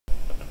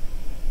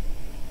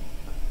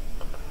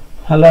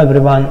Hello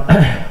everyone,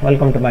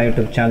 welcome to my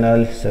YouTube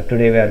channel. So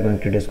today we are going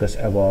to discuss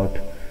about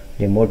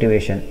the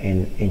motivation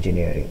in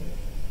engineering,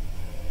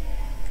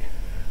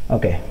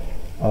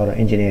 or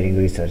engineering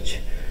research.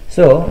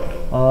 So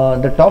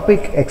the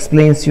topic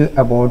explains you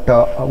about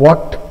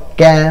what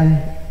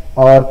can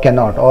or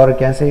cannot, or you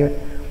can say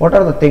what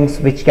are the things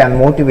which can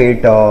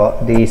motivate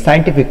the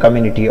scientific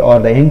community or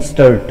the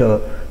institute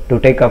to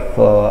take up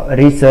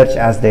research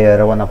as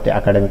their one of the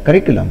academic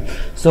curriculum,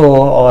 so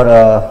or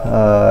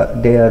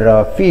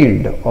their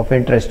field of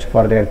interest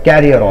for their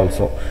career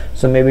also.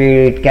 So maybe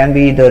it can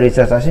be the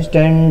research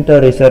assistant,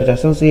 research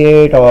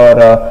associate, or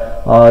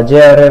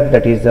JRF,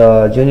 that is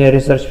junior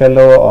research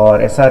fellow, or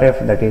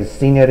SRF, that is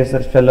senior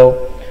research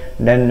fellow.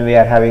 Then we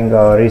are having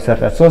a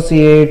research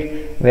associate,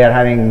 we are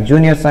having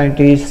junior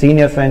scientist,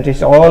 senior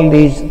scientist, all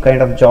these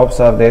kind of jobs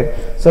are there.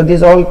 So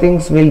these all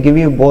things will give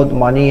you both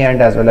money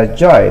and as well as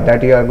joy,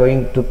 that you are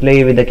going to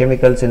play with the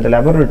chemicals in the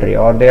laboratory,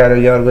 or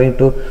you are going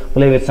to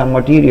play with some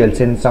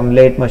materials in some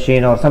lathe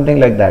machine or something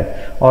like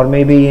that. Or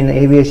maybe in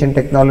aviation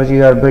technology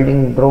you are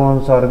building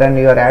drones, or then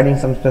you are adding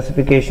some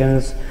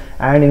specifications.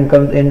 And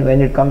when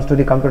it comes to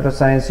the computer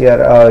science, you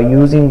are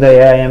using the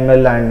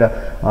AI/ML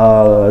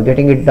and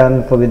getting it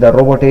done with the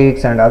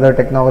robotics and other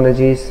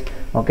technologies.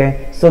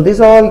 Okay, so these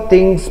all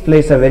things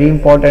plays a very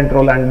important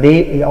role, and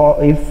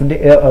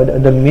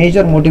the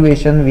major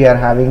motivation we are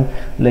having,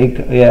 like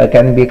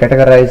can be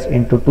categorized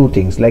into two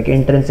things, like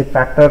intrinsic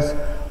factors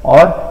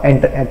or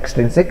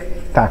extrinsic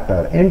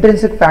factor.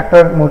 Intrinsic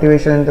factor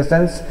motivation in the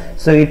sense,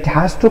 so it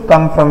has to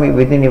come from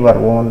within your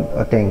own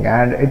thing,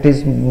 and it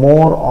is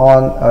more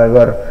on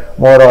your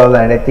moral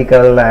and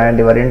ethical and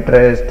your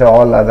interest,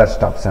 all other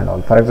stuffs and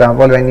all. For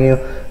example,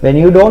 when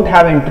you don't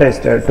have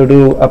interest to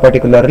do a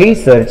particular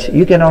research,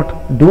 you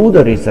cannot do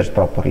the research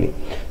properly.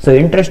 So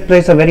interest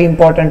plays a very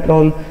important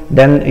role.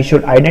 Then you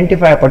should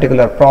identify a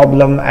particular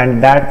problem,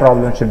 and that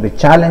problem should be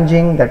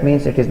challenging. That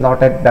means it is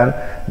not yet done,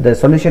 the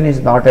solution is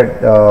not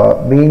yet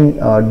been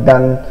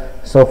done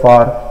so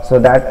far, so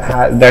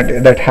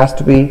that has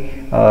to be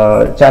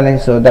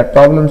challenge. So that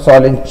problem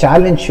solving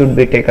challenge should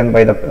be taken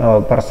by the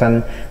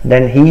person.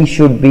 Then he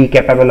should be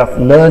capable of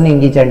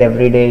learning each and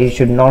every day. He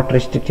should not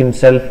restrict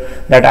himself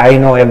that I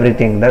know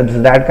everything.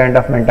 That kind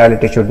of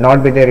mentality should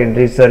not be there in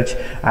research.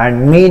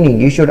 And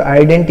meaning, you should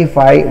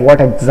identify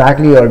what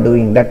exactly you are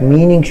doing. That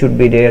meaning should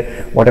be there,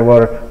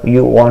 whatever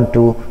you want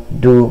to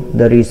do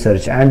the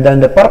research. And then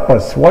the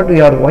purpose, why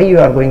you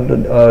are going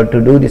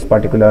to do this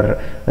particular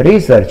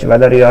research,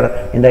 whether you are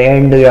in the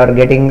end you are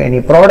getting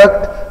any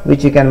product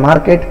which you can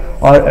market,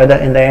 or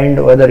in the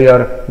end whether you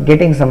are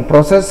getting some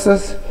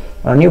processes,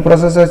 new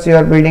processes you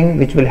are building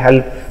which will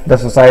help the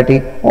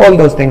society. All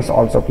those things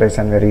also plays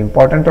a very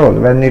important role.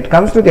 When it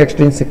comes to the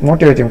extrinsic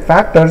motivating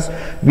factors,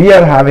 we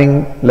are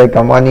having like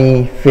a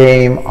money,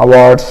 fame,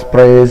 awards,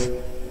 praise,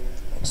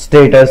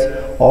 status.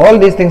 All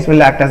these things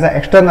will act as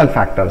external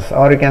factors,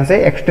 or you can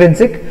say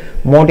extrinsic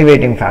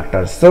motivating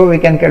factors. So we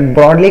can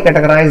broadly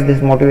categorize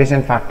these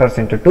motivation factors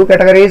into two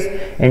categories: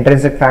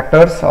 intrinsic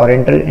factors, or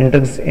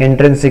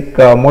intrinsic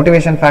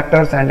motivation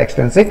factors, and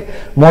extrinsic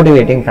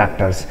motivating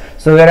factors.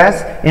 So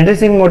whereas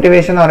intrinsic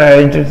motivation or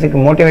intrinsic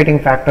motivating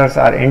factors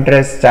are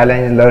interest,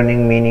 challenge,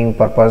 learning, meaning,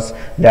 purpose,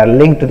 they are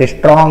linked to the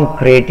strong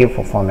creative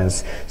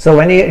performance. So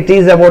when it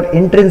is about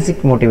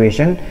intrinsic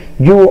motivation,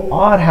 you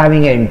are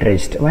having an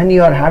interest. When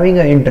you are having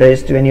an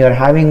interest, when you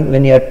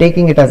are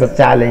taking it as a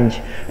challenge,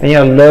 when you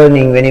are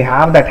learning, when you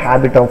have that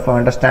habit of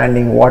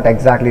understanding what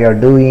exactly you are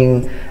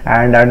doing,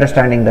 and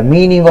understanding the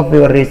meaning of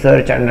your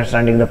research,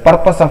 understanding the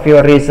purpose of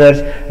your research,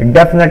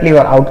 definitely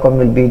your outcome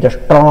will be the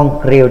strong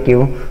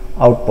creative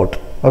output.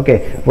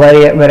 Okay,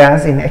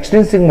 whereas in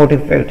extrinsic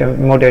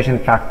motivation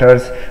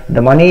factors,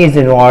 the money is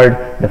involved,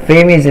 the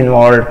fame is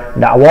involved,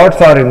 the awards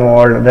are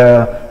involved.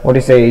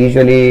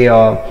 Usually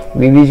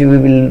we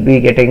will be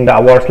getting the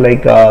awards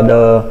like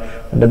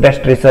the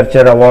best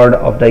researcher award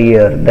of the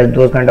year.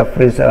 Those kind of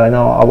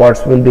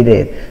awards will be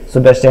there. So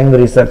best young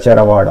researcher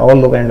award,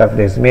 all the kind of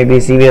this, maybe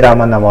CV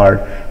Raman award,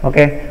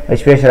 okay,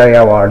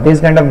 Vishwesvaraya award.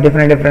 These kind of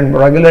different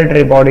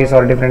regulatory bodies,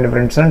 or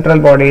different central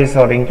bodies,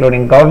 or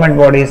including government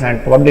bodies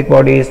and public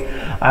bodies,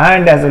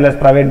 and as well as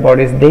private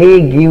bodies,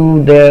 they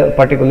give the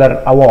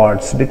particular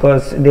awards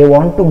because they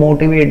want to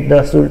motivate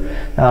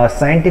the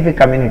scientific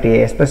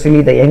community,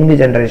 especially the young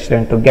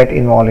generation, to get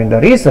involved in the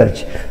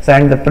research. So,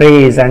 and the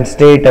praise and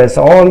status,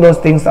 all those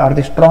things are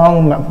the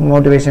strong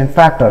motivation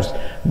factors.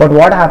 But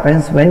what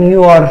happens when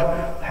you are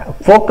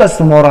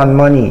focused more on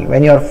money,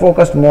 when you are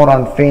focused more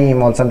on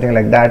fame or something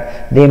like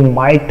that, they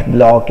might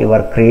block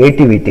your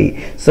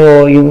creativity.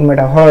 So you might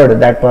have heard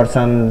that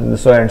person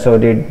so and so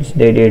they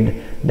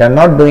are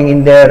not doing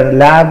in their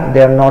lab,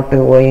 they are not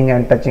going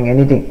and touching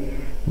anything,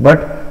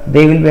 but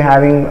they will be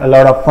having a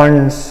lot of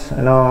funds,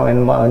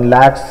 in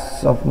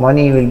lakhs of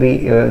money will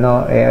be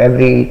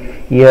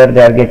every year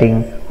they are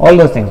getting all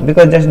those things,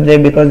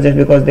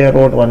 because they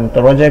wrote one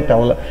project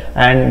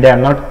and they are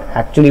not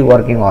actually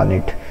working on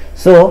it.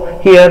 So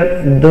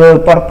here the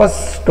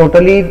purpose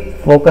totally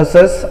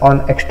focuses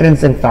on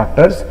extrinsic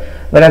factors,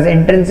 whereas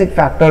intrinsic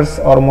factors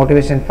or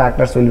motivation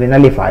factors will be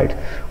nullified.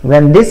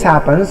 When this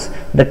happens,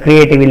 the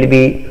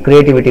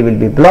creativity will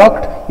be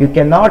blocked. You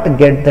cannot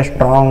get the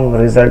strong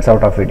results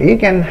out of it. You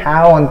can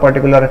have one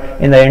particular,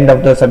 in the end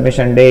of the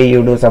submission day,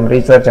 you do some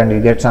research and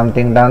you get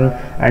something done,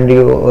 and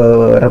you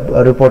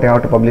report, you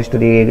have to publish to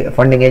the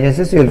funding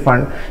agencies. You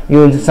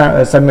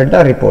will submit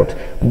the report,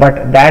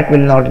 but that will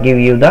not give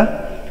you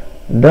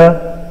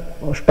the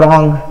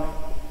strong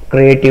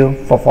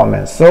creative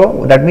performance.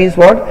 So that means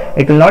what?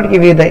 It will not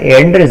give you the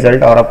end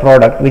result or a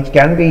product which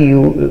can be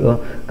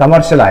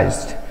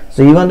commercialized.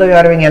 So even though you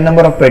are having a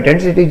number of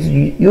patents, it is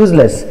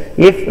useless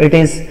if it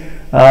is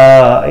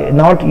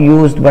not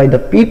used by the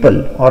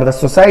people or the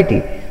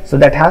society. So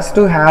that has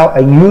to have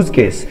a use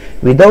case.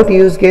 Without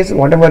use case,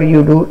 whatever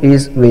you do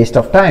is waste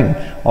of time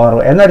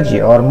or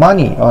energy or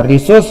money or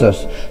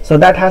resources. So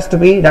that has to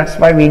be, that's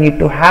why we need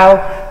to have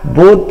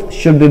both,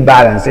 should be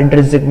balanced.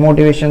 Intrinsic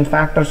motivation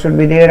factors should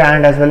be there,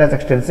 and as well as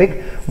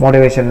extrinsic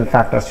motivation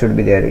factors should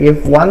be there.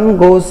 If one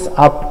goes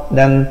up,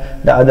 then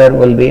the other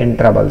will be in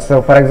trouble.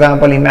 So for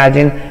example,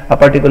 imagine a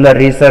particular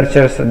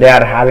researchers, they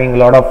are having a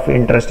lot of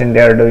interest in,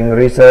 they are doing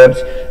research,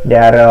 they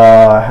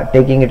are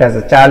taking it as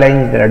a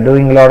challenge, they are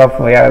doing a lot of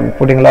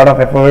putting a lot of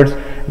efforts,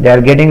 they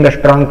are getting the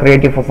strong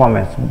creative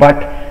performance.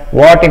 But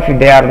what if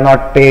they are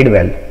not paid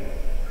well?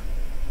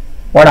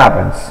 What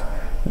happens?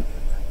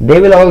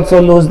 They will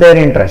also lose their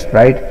interest,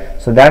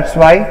 right? So that's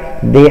why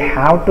they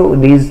have to,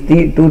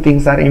 the two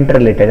things are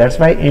interrelated. That's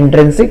why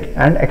intrinsic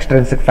and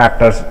extrinsic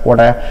factors,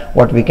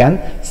 what we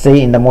can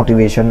say in the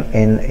motivation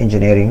in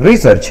engineering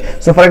research.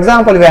 So for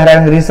example, we are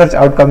having research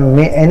outcome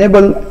may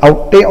enable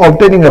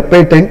obtaining a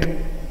patent,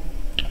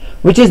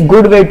 which is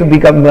good way to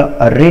become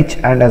rich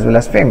and as well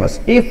as famous.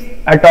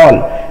 If at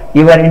all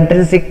your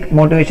intrinsic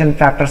motivation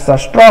factors are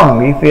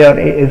strong,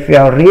 if you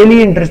are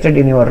really interested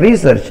in your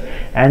research,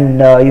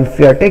 and if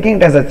you are taking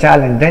it as a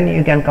challenge, then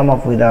you can come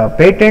up with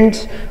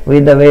patents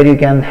where you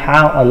can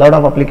have a lot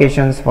of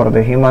applications for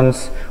the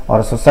humans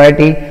or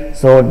society.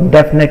 So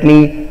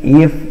definitely,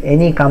 if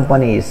any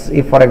companies,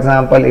 if for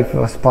example, if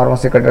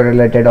pharmaceutical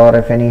related or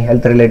if any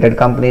health related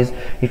companies,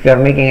 if you are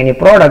making any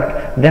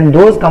product, then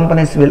those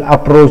companies will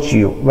approach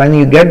you. When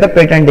you get the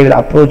patent, they will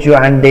approach you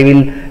and they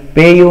will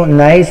pay you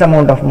nice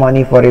amount of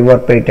money for your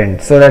patent,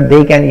 so that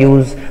they can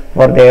use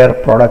for their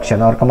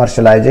production or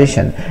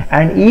commercialization.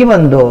 And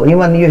even you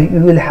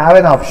will have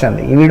an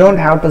option, you don't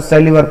have to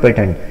sell your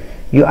patent.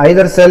 You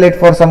either sell it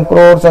for some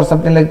crores or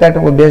something like that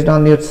based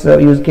on its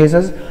use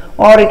cases,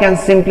 or you can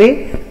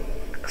simply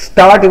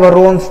start your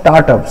own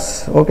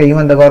startups. Okay,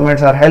 even the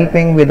governments are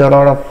helping with a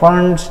lot of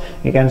funds.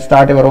 You can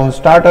start your own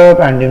startup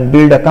and then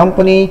build a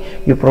company,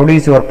 you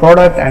produce your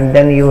product and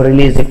then you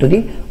release it to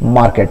the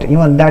market.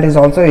 Even that is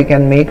also, you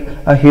can make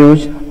a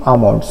huge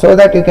amount, so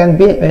that you can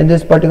be in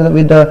this particular,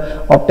 with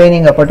the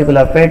obtaining a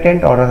particular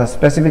patent or a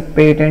specific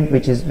patent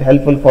which is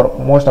helpful for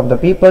most of the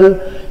people,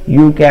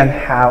 you can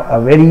have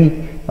a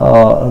very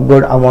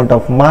good amount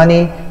of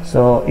money.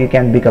 So you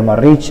can become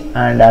a rich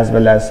and as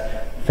well as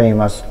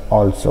famous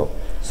also.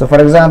 So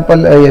for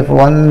example, if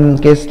one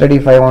case study,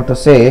 if I want to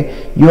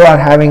say, you are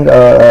having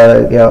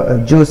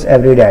juice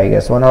every day, I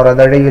guess one or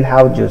other day you will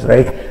have juice,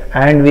 right?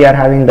 And we are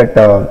having that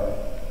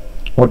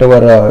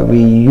whatever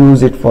we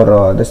use it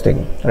for this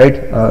thing, right,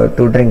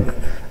 to drink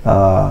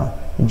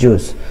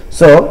juice.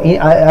 So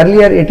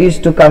earlier it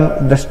used to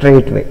come the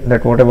straight way,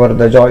 that whatever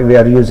the joy we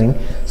are using,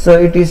 so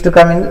it used to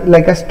come in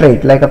like a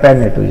straight, like a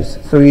pen to use.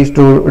 So we used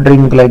to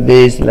drink like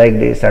this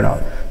and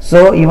all.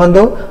 So even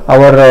though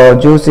our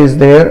juice is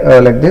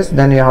there like this,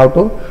 then you have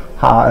to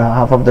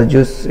half of the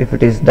juice, if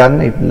it is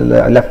done, if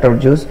left out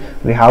juice,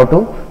 we have to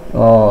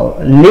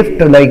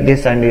lift like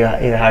this, and you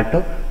had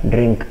to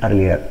drink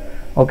earlier.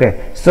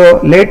 Okay, so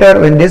later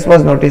when this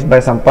was noticed by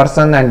some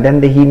person, and then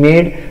he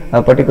made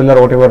a particular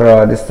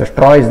whatever this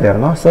straw is there,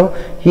 no, so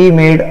he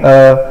made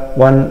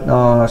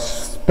one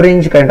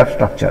springe kind of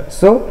structure.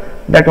 So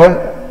that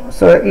was,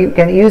 so you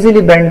can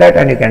easily bend that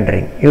and you can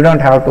drink. You don't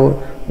have to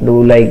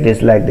do like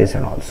this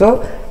and all.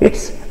 So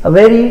it's a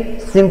very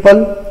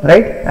simple,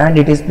 right, and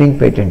it is being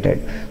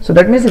patented. So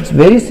that means it's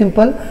very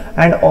simple,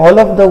 and all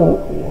of the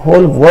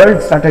whole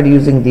world started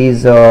using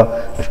these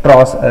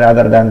straws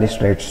rather than the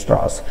straight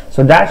straws.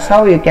 So that's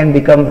how you can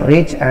become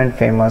rich and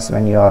famous,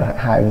 when you are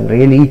having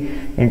really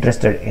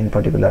interested in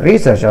particular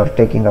research or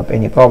taking up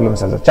any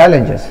problems as a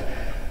challenges.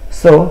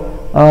 So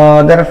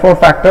there are four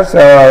factors,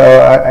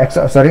 there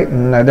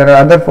are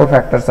other four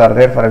factors are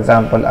there. For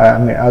example,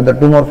 other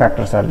two more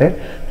factors are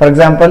there. For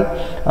example,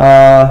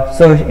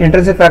 so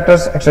intrinsic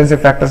factors, extrinsic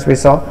factors we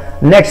saw.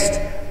 Next,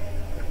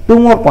 two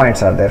more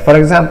points are there. For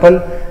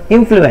example,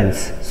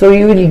 influence. So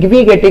you will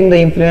be getting the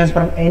influence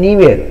from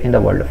anywhere in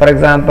the world. For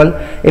example,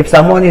 if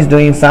someone is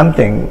doing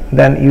something,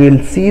 then you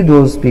will see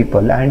those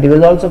people and you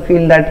will also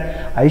feel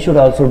that I should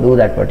also do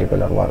that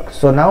particular work.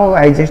 So now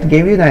I just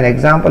gave you an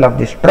example of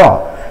the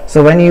straw.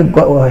 So when you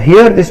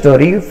hear the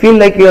story, you feel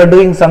like you are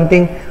doing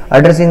something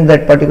addressing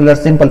that particular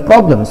simple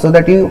problem, so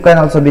that you can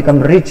also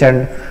become rich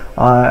and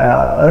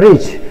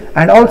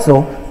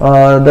also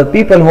the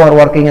people who are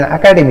working in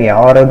academia,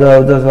 or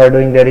those who are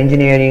doing their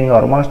engineering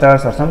or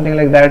masters or something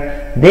like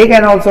that, they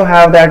can also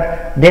have that.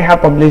 They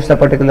have published a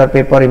particular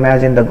paper.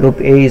 Imagine the group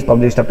A is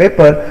published a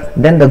paper,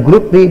 then the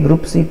group B,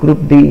 group C,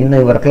 group D in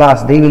our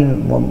class, they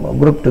will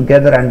group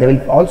together, and they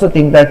will also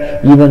think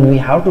that even we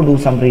have to do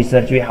some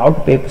research, we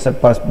have to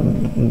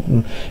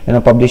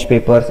publish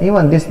papers.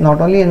 Even this not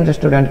only in the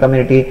student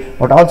community,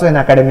 but also in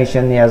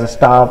academician as a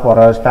staff or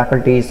as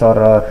faculties or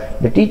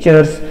the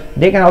teachers,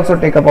 they can also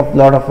take up a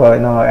lot of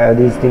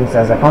these things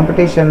as a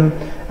competition,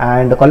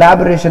 and the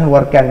collaboration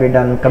work can be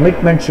done,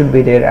 commitment should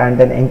be there, and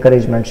then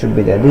encouragement should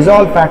be there. These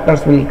all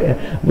factors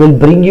will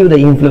bring you the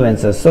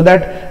influences, so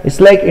that it's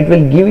like it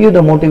will give you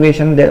the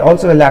motivation. They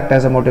also will act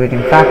as a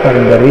motivating factor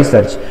in the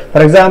research.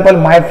 For example,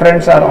 my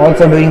friends are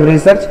also doing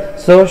research,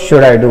 so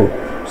should I do?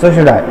 So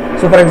should I?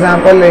 So for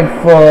example,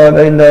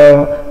 if in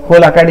the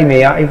whole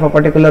academia, if a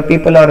particular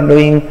people are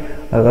doing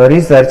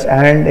research,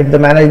 and if the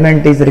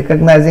management is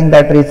recognizing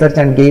that research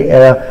and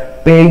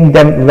paying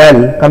them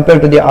well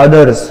compared to the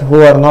others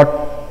who are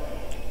not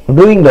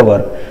doing the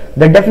work,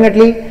 then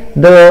definitely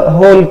the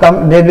whole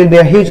there will be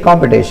a huge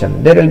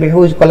competition, there will be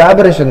huge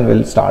collaboration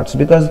will starts,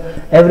 because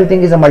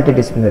everything is a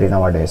multidisciplinary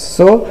nowadays.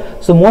 So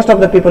most of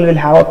the people will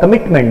have a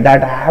commitment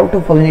that I have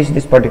to finish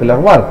this particular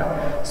work.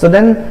 So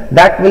then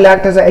that will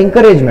act as an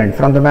encouragement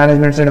from the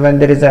management side. When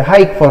there is a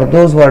hike for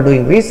those who are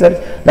doing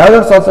research, the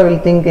others also will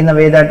think in a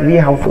way that we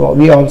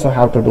also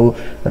have to do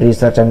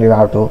research, and we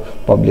have to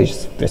publish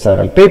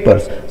several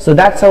papers. So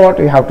that's what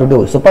we have to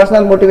do. So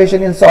personal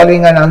motivation in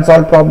solving an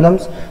unsolved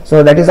problems.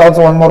 So that is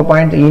also one more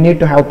point. You need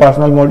to have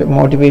personal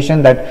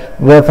motivation, that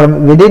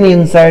from within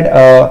inside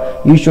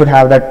you should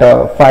have that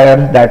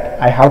fire, that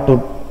I have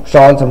to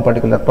solve some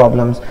particular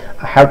problems,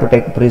 I have to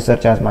take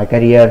research as my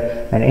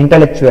career, and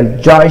intellectual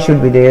joy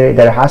should be there.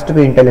 There has to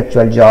be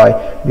intellectual joy,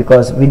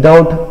 because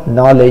without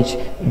knowledge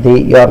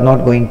you are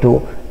not going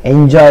to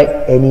enjoy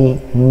any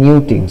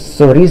new things.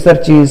 So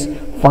research is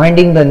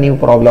finding the new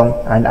problem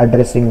and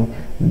addressing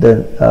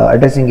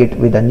it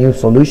with a new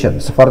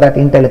solution. So for that,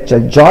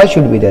 intellectual joy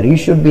should be there. You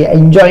should be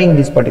enjoying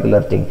this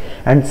particular thing,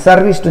 and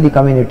service to the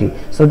community.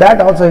 So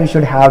that also you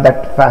should have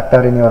that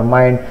factor in your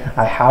mind.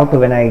 I have to,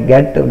 when I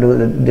get to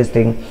do this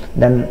thing,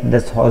 then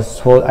this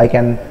whole I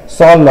can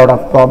solve a lot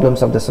of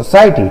problems of the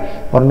society,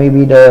 or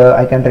maybe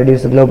I can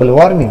reduce the global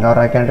warming, or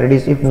I can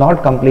reduce, if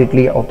not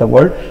completely of the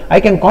world,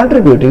 I can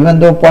contribute, even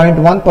though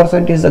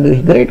 0.1% is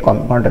a great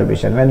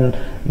contribution when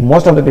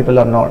most of the people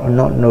are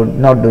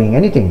not doing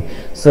anything.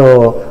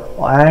 So,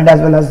 and as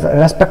well as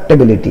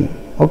respectability.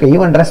 Okay,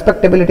 even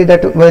respectability,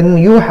 that when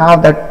you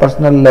have that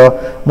personal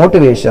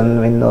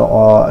motivation in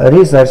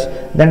research,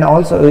 then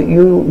also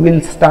you will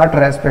start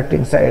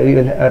respecting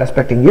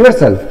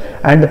yourself,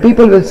 and the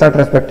people will start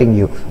respecting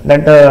you,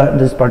 that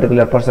this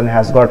particular person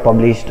has got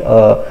published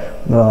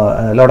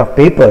a lot of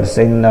papers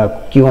in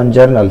Q1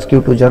 journals,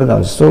 Q2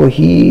 journals, so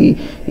he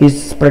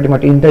is pretty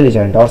much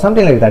intelligent or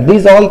something like that.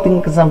 These all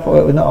things,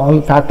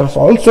 all factors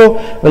also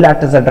will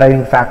act as a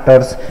driving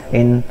factors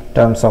in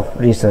terms of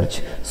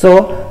research.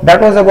 So that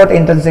was about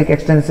intrinsic,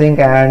 extrinsic,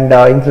 and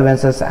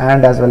influences,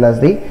 and as well as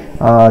the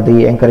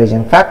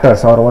encouraging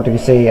factors, or what we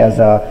say as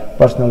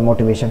personal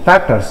motivation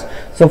factors.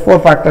 So 4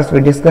 factors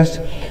we discussed.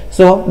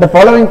 So the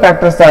following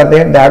factors are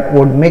there that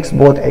would mix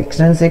both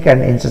extrinsic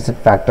and intrinsic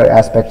factor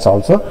aspects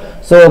also.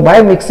 So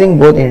by mixing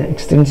both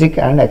intrinsic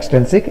and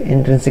extrinsic,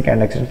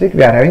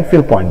 we are having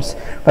few points.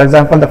 For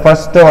example, the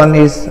first one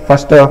is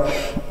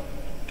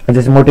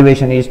this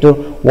motivation is to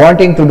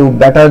wanting to do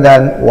better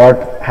than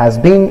what has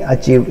been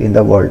achieved in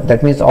the world.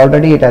 That means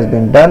already it has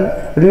been done.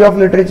 Review of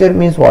literature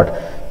means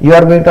what? You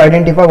are going to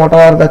identify what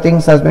are the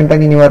things has been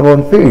done in your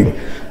own field,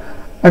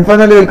 and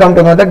finally you will come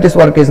to know that this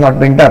work is not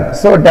been done.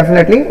 So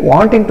definitely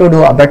wanting to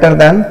do a better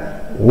than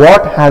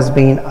what has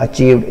been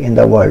achieved in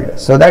the world,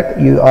 so that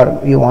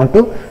you want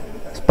to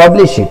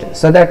publish it.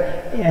 So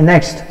that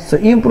next, so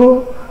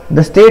improve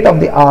the state of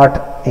the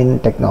art in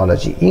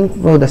technology.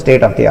 Improve the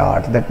state of the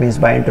art, that means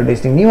by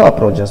introducing new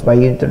approaches, by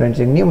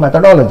introducing new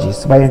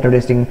methodologies, by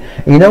introducing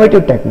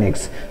innovative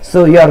techniques.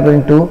 So you are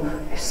going to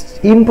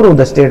improve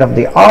the state of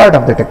the art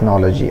of the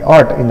technology,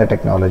 art in the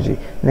technology.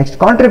 Next,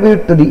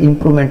 contribute to the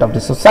improvement of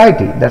the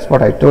society. That's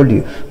what I told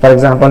you. For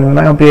example, in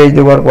my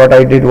PhD work, what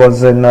I did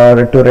was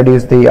to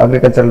reduce the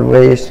agricultural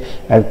waste.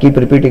 I'll keep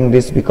repeating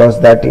this because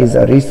that is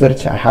a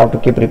research. I have to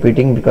keep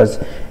repeating because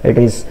it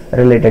is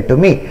related to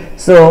me.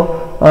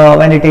 So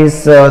when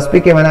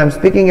I'm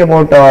speaking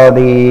about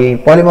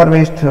the polymer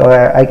waste,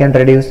 I can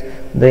reduce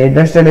the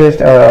industrial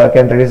waste, I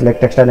can reduce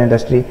like textile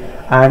industry,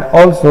 and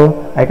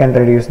also I can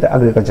reduce the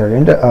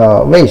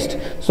agricultural waste.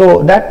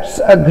 So that's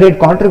a great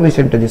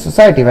contribution to the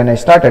society. When I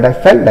started, I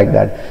felt like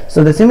that.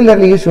 So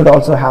similarly, you should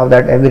also have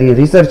that. Every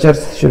researcher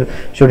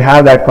should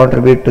have that,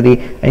 contribute to the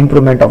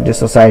improvement of the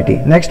society.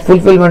 Next,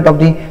 fulfillment of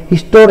the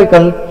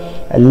historical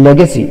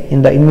legacy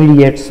in the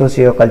immediate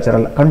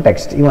socio-cultural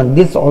context. Even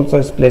this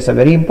also plays a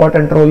very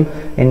important role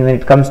in when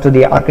it comes to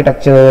the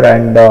architecture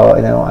and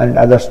and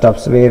other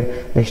stuffs, where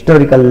the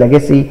historical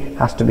legacy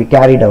has to be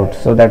carried out,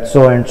 so that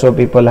so and so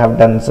people have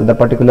done so the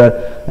particular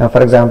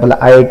for example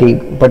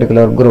IIT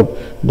particular group,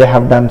 they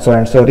have done so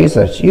and so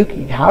research. You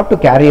have to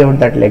carry out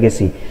that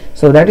legacy.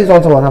 So that is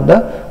also one of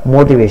the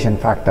motivation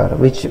factor,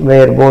 which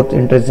where both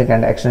intrinsic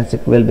and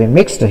extrinsic will be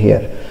mixed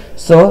here.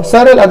 So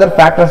several other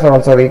factors are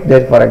also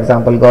there. For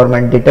example,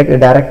 government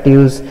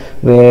directives,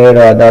 where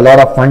a lot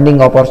of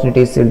funding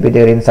opportunities will be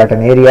there in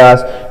certain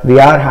areas. We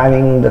are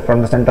having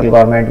from the central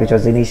government, which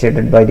was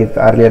initiated by the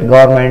earlier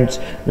governments,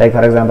 like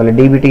for example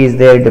DBT is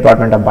there,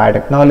 Department of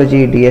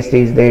Biotechnology, DST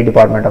is there,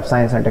 Department of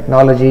Science and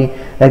Technology,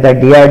 like that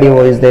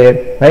DRDO is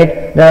there,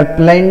 right? There are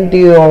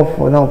plenty of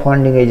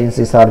funding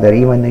agencies are there.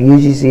 Even the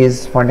UGC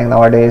is funding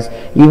nowadays.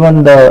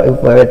 Even the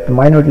at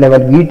minute level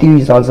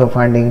VT is also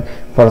funding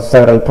for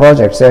several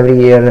projects every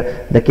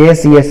year. The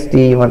KCST,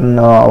 even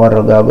our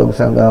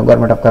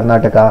government of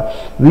Karnataka,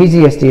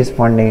 VGST is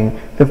funding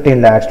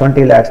 15 lakhs,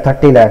 20 lakhs,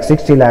 30 lakhs,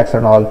 60 lakhs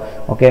and all.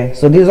 Okay,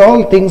 so these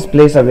all things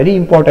plays a very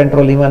important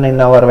role. Even in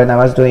our, when I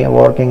was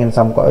working in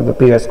some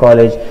previous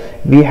college,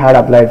 we had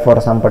applied for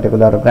some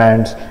particular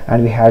grants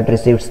and we had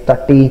received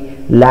 30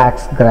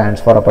 lakhs grants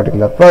for a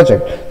particular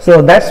project.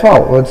 So that's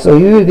how, so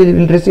you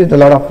will receive a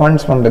lot of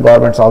funds from the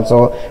governments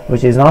also,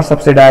 which is not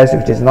subsidized,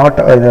 which is not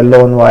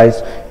loan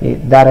wise.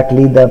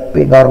 Directly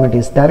the government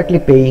is directly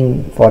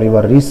paying for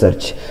your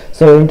research.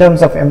 So in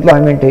terms of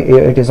employment,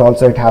 it is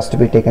also, it has to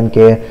be taken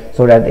care,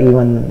 so that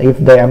even if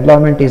the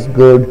employment is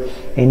good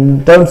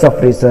in terms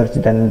of research,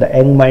 then the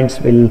young minds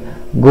will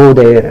go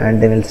there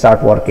and they will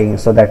start working,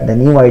 so that the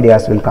new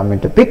ideas will come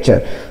into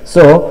picture.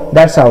 So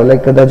that's how,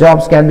 like the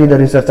jobs can be the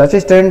research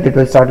assistant. It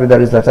will start with the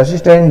research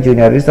assistant,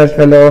 junior research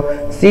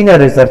fellow, senior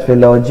research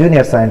fellow,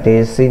 junior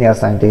scientist, senior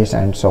scientist,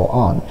 and so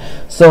on.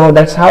 So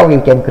that's how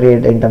you can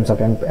create in terms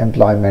of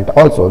employment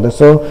also.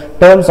 So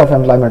terms of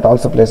employment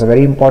also plays a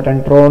very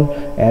important role,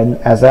 and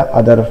as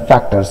other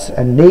factors,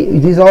 and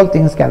these all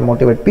things can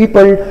motivate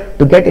people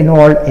to get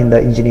involved in the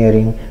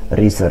engineering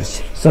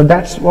research. So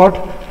that's what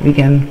we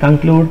can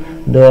conclude,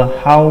 the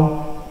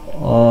how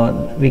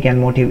we can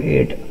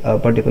motivate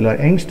particular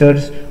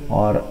youngsters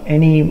or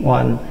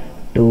anyone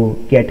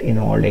to get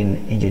involved in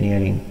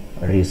engineering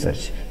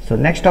research. So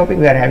next topic,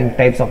 we are having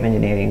types of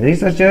engineering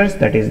researchers,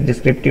 that is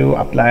descriptive,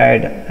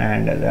 applied,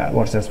 and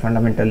versus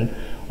fundamental,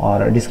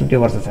 or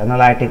descriptive versus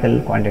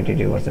analytical,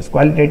 quantitative versus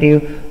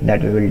qualitative,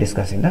 that we will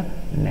discuss in the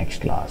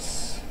next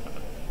class.